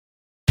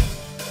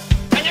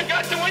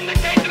got to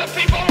indicate to the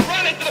people who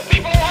run it, to the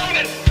people who own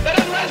it, that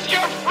unless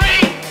you're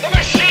free, the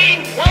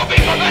machine will be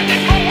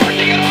prevented from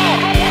working at all,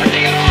 from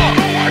working at all,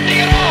 from working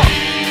at all.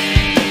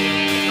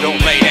 Don't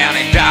lay down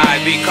and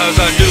die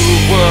because a new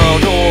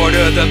world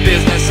order, the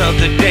business of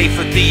the day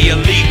for the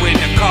elite when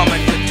they're coming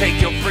to take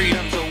your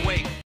freedoms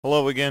away.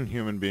 Hello again,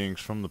 human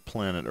beings from the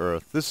planet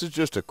Earth. This is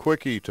just a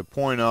quickie to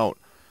point out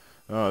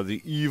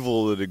the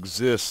evil that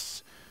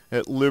exists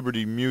at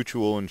Liberty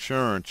Mutual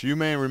Insurance. You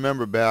may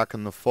remember back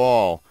in the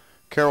fall,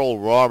 Carol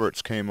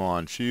Roberts came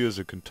on. She is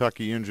a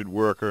Kentucky injured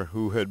worker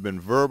who had been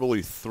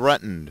verbally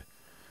threatened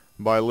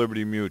by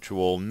Liberty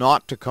Mutual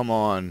not to come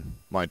on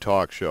my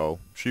talk show.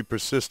 She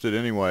persisted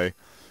anyway.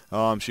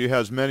 She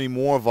has many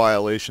more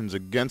violations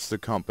against the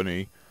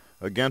company,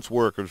 against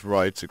workers'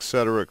 rights,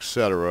 etc.,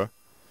 etc.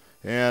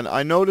 And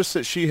I noticed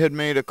that she had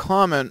made a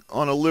comment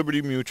on a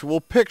Liberty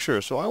Mutual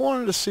picture, so I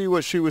wanted to see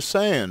what she was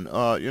saying,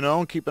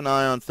 and keep an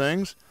eye on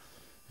things.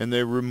 And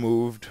they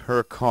removed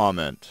her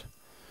comment.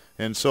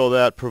 And so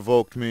that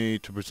provoked me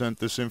to present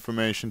this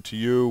information to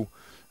you,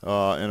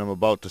 and I'm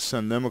about to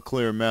send them a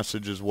clear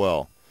message as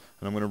well.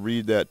 And I'm going to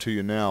read that to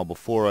you now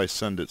before I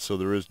send it, so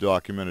there is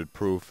documented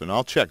proof. And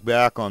I'll check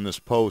back on this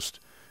post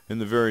in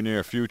the very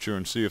near future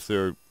and see if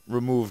they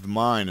removed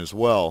mine as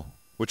well,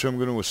 which I'm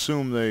going to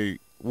assume they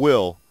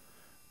will.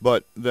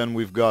 But then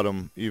we've got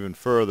them even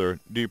further,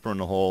 deeper in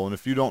the hole. And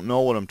if you don't know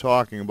what I'm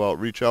talking about,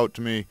 reach out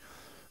to me.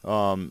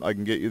 I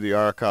can get you the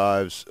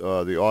archives,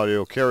 the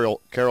audio.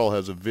 Carol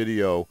has a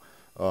video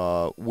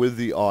with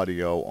the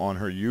audio on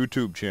her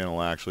YouTube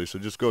channel, actually. So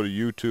just go to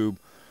YouTube.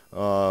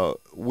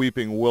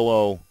 Weeping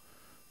Willow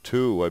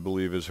 2, I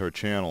believe, is her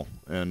channel.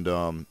 And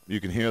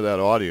you can hear that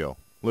audio.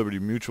 Liberty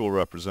Mutual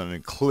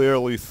representative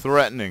clearly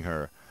threatening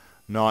her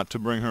not to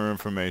bring her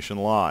information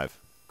live.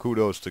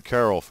 Kudos to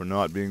Carol for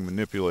not being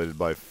manipulated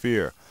by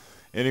fear.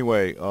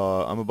 Anyway,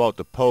 I'm about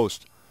to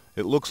post.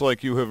 It looks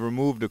like you have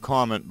removed a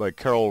comment by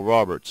Carol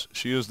Roberts.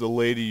 She is the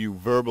lady you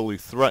verbally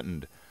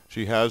threatened.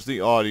 She has the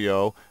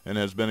audio and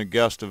has been a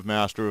guest of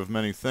Master of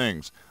Many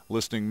Things,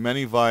 listing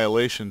many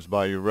violations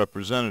by your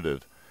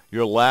representative.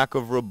 Your lack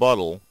of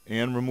rebuttal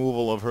and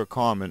removal of her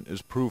comment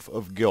is proof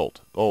of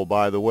guilt. Oh,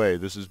 by the way,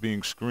 this is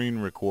being screen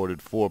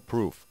recorded for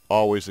proof.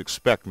 Always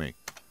expect me.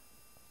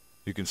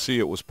 You can see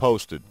it was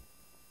posted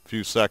a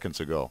few seconds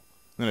ago.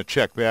 I'm going to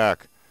check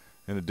back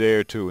in a day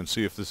or two and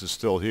see if this is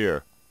still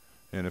here.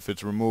 And if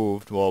it's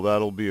removed, well,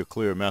 that'll be a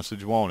clear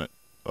message, won't it?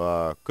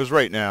 Because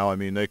right now, I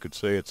mean, they could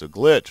say it's a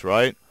glitch,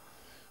 right?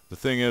 The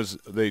thing is,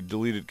 they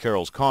deleted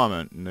Carol's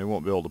comment, and they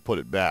won't be able to put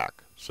it back.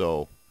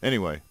 So,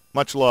 anyway,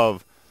 much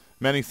love,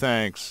 many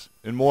thanks,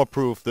 and more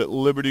proof that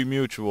Liberty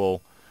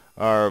Mutual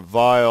are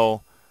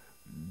vile,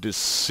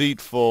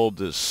 deceitful,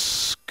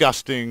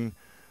 disgusting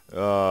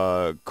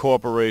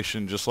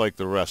corporation just like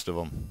the rest of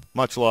them.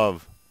 Much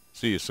love.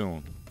 See you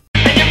soon.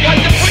 And you've got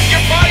to put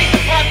your bodies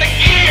upon the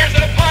gears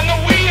and upon the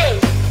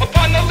wheels,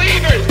 upon the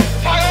levers.